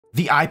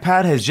The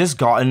iPad has just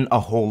gotten a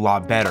whole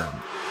lot better.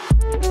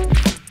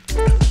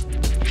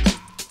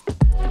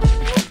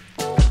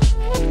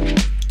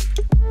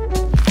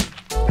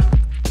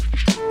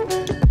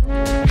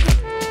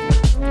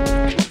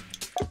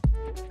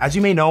 As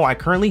you may know, I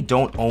currently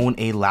don't own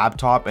a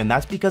laptop, and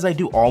that's because I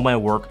do all my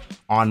work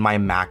on my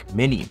Mac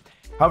Mini.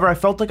 However, I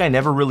felt like I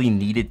never really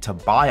needed to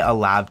buy a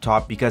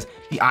laptop because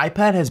the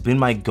iPad has been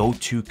my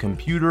go-to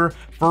computer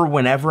for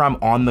whenever I'm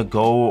on the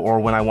go or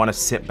when I want to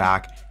sit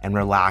back and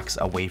relax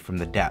away from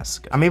the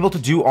desk. I'm able to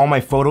do all my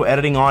photo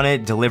editing on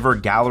it, deliver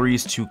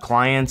galleries to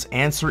clients,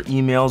 answer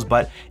emails,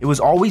 but it was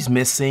always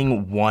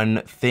missing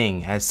one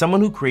thing. As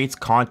someone who creates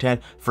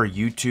content for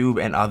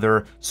YouTube and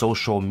other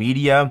social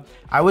media,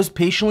 I was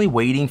patiently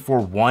waiting for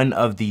one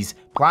of these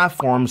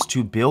platforms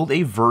to build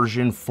a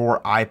version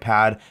for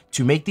iPad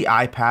to make the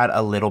iPad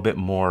a little bit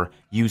more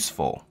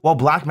useful. Well,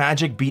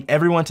 Blackmagic beat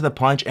everyone to the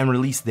punch and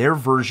released their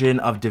version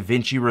of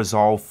DaVinci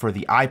Resolve for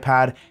the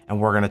iPad, and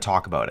we're gonna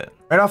talk about it.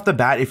 Right off the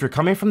bat, if you're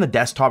coming from the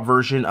desktop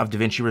version of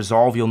DaVinci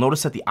Resolve, you'll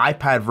notice that the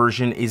iPad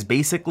version is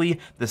basically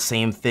the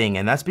same thing,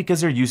 and that's because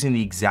they're using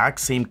the exact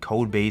same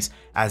code base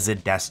as the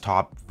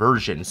desktop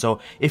version. So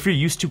if you're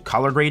used to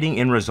color grading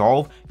in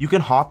Resolve, you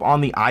can hop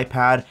on the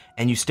iPad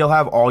and you still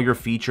have all your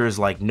features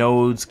like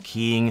nodes,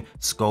 keying,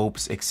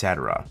 scopes,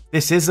 etc.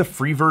 This is the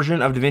free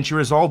version of DaVinci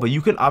Resolve, but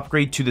you can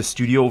upgrade to the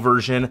Studio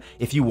version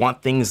if you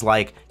want things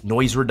like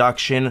noise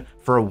reduction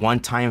for a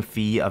one-time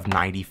fee of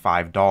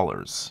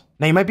 $95.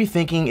 Now you might be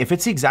thinking, if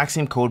it's the exact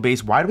same code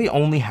base, why do we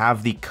only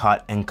have the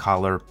cut and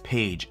color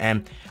page?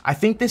 And I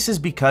think this is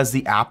because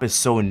the app is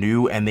so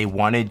new and they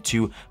wanted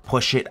to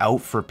push it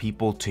out for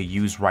people to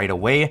use right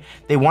away.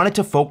 They wanted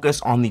to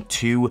focus on the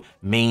two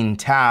main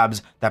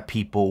tabs that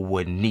people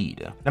would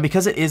need. Now,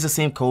 because it is the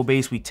same code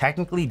base, we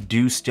technically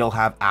do still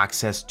have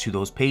access to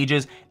those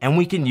pages and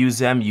we can use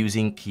them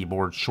using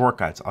keyboard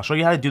shortcuts. I'll show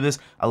you how to do this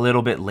a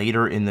little bit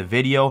later in the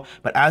video,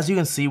 but as you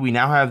can see, we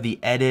now have the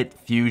Edit,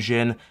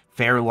 Fusion,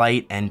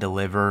 Fairlight, and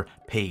Deliver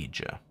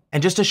page.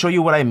 And just to show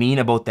you what I mean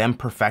about them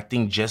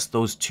perfecting just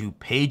those two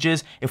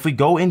pages, if we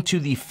go into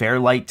the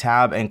Fairlight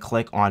tab and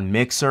click on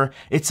Mixer,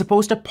 it's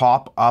supposed to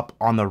pop up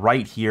on the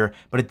right here,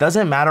 but it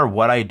doesn't matter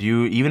what I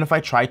do. Even if I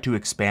try to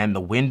expand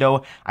the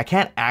window, I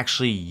can't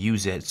actually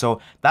use it.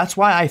 So that's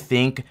why I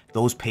think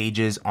those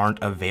pages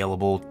aren't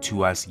available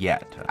to us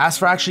yet. As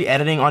for actually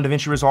editing on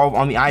DaVinci Resolve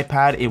on the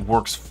iPad, it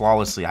works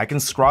flawlessly. I can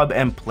scrub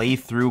and play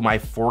through my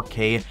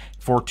 4K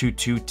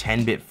 422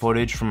 10-bit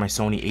footage from my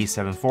Sony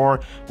a7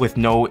 IV with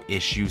no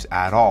issues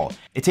at all.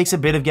 It takes a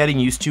bit of getting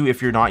used to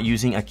if you're not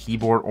using a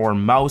keyboard or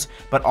mouse,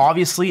 but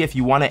obviously if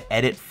you want to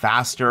edit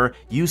faster,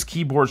 use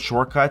keyboard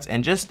shortcuts,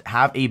 and just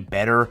have a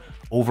better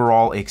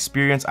overall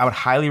experience, I would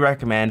highly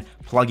recommend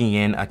plugging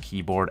in a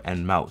keyboard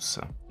and mouse.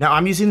 Now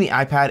I'm using the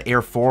iPad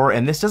Air 4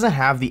 and this doesn't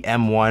have the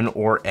M1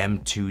 or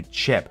M2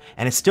 chip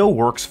and it still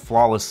works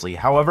flawlessly.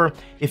 However,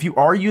 if you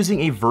are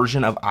using a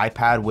version of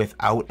iPad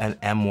without an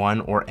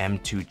M1 or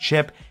M2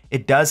 chip,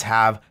 it does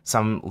have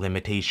some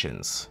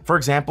limitations. For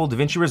example,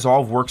 DaVinci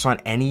Resolve works on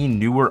any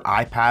newer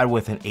iPad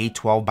with an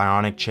A12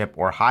 Bionic chip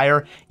or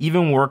higher,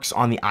 even works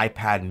on the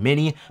iPad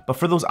mini, but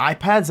for those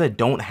iPads that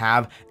don't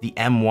have the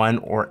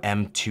M1 or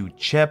M2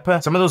 chip,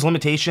 some of those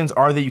limitations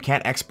are that you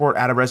can't export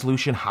at a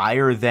resolution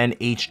higher than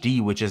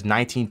HD, which is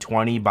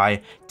 1920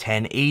 by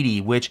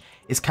 1080, which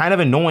is kind of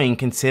annoying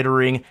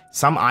considering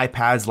some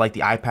iPads like the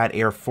iPad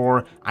Air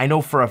 4, I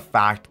know for a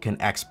fact can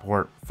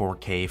export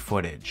 4K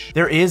footage.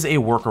 There is a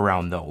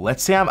workaround though.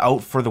 Let's say I'm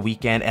out for the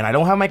weekend and I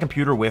don't have my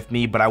computer with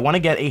me, but I want to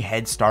get a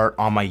head start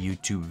on my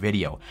YouTube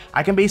video.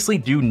 I can basically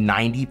do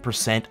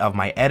 90% of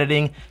my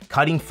editing,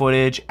 cutting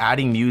footage,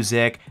 adding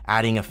music,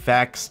 adding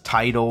effects,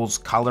 titles,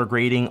 color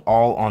grading,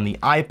 all on the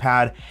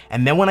iPad.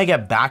 And then when I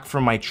get back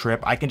from my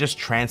trip, I can just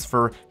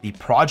transfer the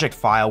project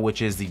file,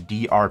 which is the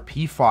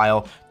DRP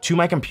file, to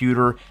my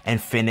computer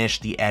and finish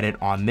the edit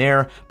on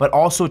there, but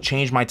also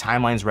change my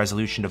timeline's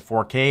resolution to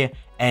 4K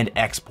and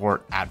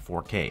export at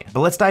 4K. But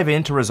let's dive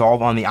into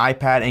Resolve on the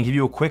iPad and give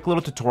you a quick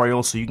little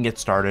tutorial so you can get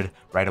started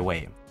right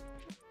away.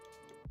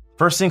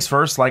 First things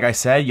first, like I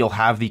said, you'll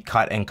have the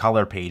cut and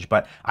color page,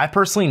 but I've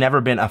personally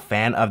never been a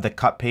fan of the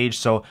cut page,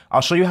 so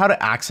I'll show you how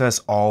to access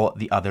all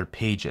the other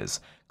pages.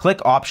 Click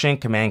Option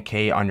Command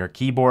K on your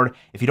keyboard.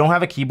 If you don't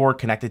have a keyboard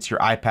connected to your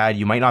iPad,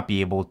 you might not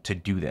be able to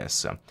do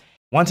this.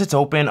 Once it's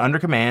open, under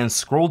Commands,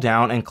 scroll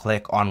down and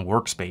click on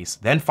Workspace.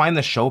 Then find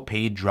the Show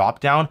Page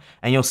dropdown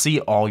and you'll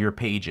see all your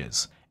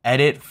pages.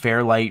 Edit,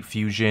 Fairlight,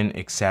 Fusion,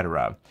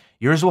 etc.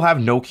 Yours will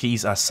have no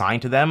keys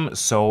assigned to them,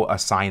 so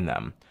assign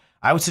them.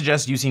 I would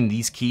suggest using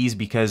these keys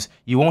because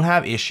you won't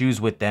have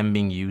issues with them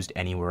being used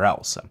anywhere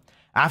else.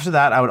 After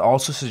that, I would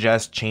also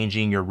suggest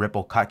changing your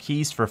ripple cut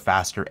keys for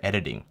faster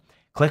editing.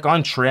 Click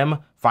on Trim,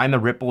 find the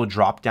ripple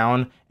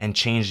dropdown, and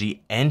change the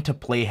end to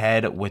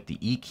playhead with the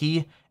E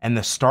key and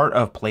the start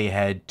of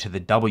playhead to the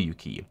W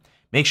key.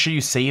 Make sure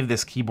you save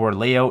this keyboard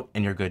layout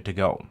and you're good to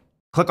go.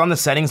 Click on the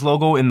settings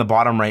logo in the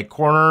bottom right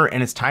corner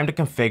and it's time to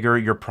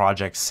configure your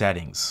project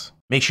settings.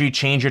 Make sure you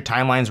change your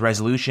timeline's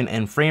resolution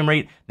and frame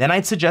rate. Then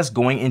I'd suggest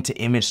going into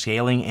image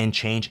scaling and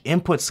change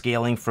input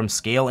scaling from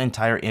scale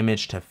entire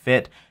image to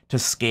fit to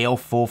scale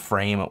full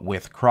frame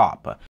with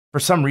crop. For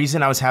some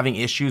reason, I was having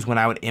issues when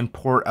I would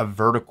import a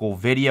vertical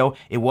video.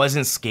 It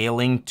wasn't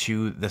scaling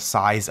to the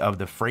size of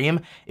the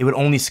frame. It would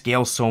only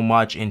scale so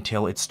much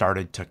until it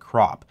started to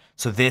crop.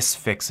 So this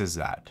fixes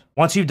that.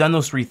 Once you've done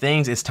those three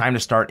things, it's time to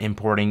start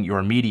importing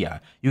your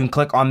media. You can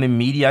click on the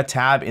media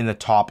tab in the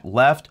top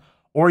left,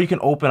 or you can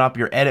open up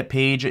your edit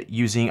page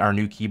using our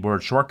new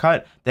keyboard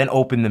shortcut, then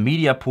open the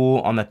media pool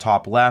on the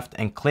top left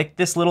and click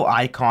this little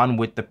icon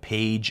with the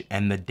page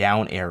and the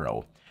down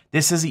arrow.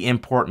 This is the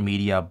import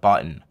media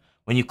button.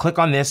 When you click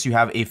on this, you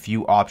have a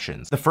few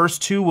options. The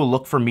first two will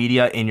look for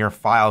media in your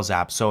Files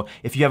app. So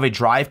if you have a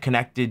drive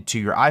connected to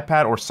your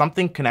iPad or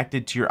something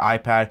connected to your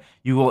iPad,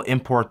 you will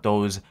import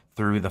those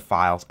through the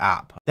Files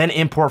app. Then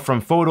import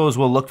from photos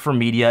will look for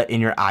media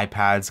in your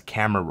iPad's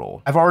camera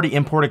roll. I've already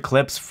imported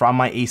clips from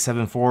my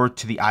A7 IV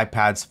to the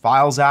iPad's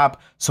Files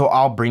app, so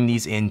I'll bring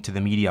these into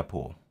the media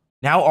pool.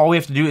 Now all we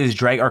have to do is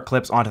drag our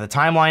clips onto the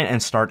timeline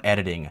and start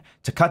editing.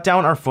 To cut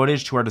down our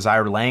footage to our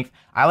desired length,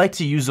 I like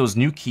to use those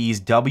new keys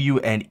W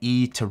and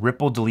E to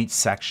ripple delete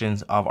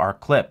sections of our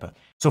clip.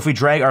 So if we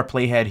drag our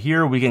playhead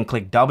here, we can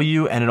click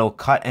W and it'll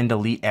cut and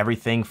delete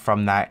everything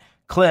from that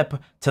clip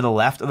to the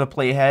left of the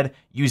playhead.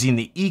 Using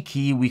the E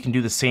key, we can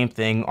do the same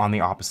thing on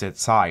the opposite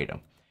side.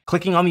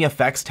 Clicking on the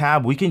Effects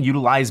tab, we can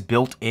utilize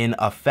built-in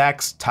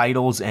effects,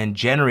 titles, and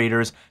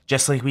generators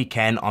just like we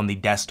can on the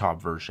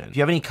desktop version. If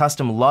you have any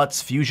custom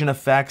LUTs, Fusion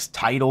effects,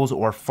 titles,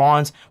 or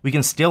fonts, we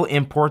can still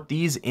import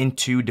these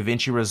into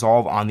DaVinci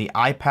Resolve on the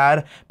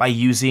iPad by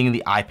using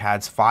the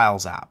iPad's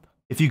Files app.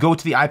 If you go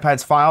to the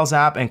iPad's Files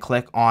app and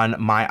click on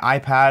My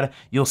iPad,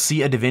 you'll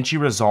see a DaVinci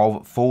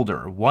Resolve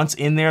folder. Once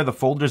in there, the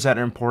folders that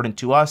are important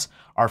to us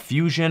are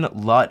Fusion,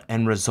 LUT,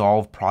 and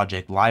Resolve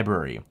project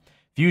library.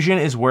 Fusion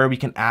is where we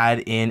can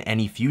add in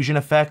any Fusion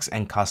effects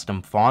and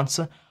custom fonts.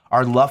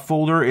 Our LUT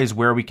folder is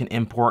where we can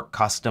import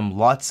custom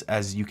LUTs.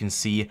 As you can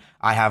see,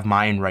 I have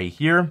mine right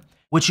here,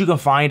 which you can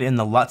find in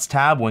the LUTs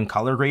tab when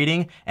color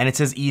grading, and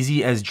it's as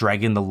easy as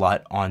dragging the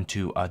LUT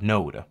onto a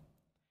node.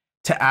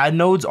 To add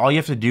nodes, all you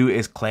have to do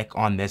is click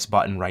on this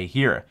button right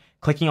here.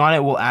 Clicking on it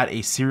will add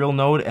a serial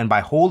node, and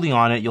by holding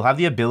on it, you'll have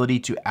the ability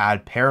to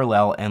add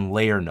parallel and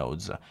layer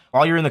nodes.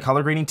 While you're in the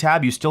color grading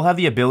tab, you still have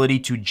the ability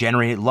to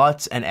generate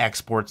LUTs and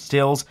export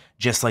stills,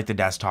 just like the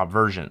desktop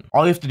version.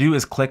 All you have to do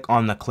is click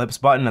on the clips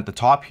button at the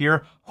top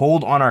here,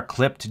 hold on our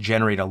clip to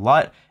generate a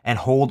LUT, and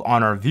hold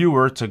on our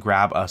viewer to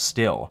grab a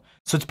still.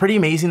 So it's pretty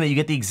amazing that you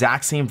get the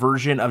exact same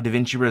version of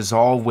DaVinci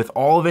Resolve with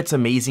all of its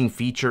amazing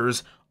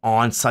features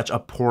on such a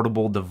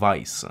portable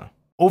device.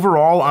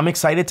 Overall, I'm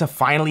excited to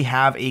finally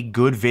have a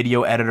good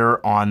video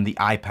editor on the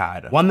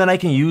iPad. One that I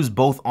can use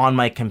both on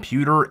my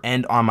computer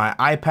and on my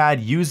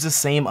iPad, use the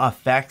same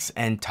effects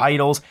and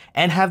titles,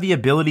 and have the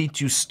ability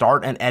to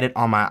start and edit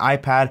on my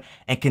iPad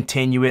and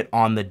continue it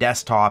on the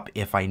desktop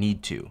if I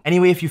need to.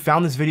 Anyway, if you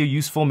found this video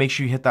useful, make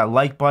sure you hit that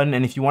like button,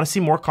 and if you want to see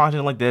more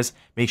content like this,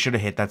 make sure to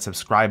hit that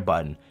subscribe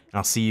button. And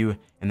I'll see you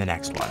in the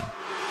next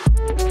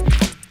one.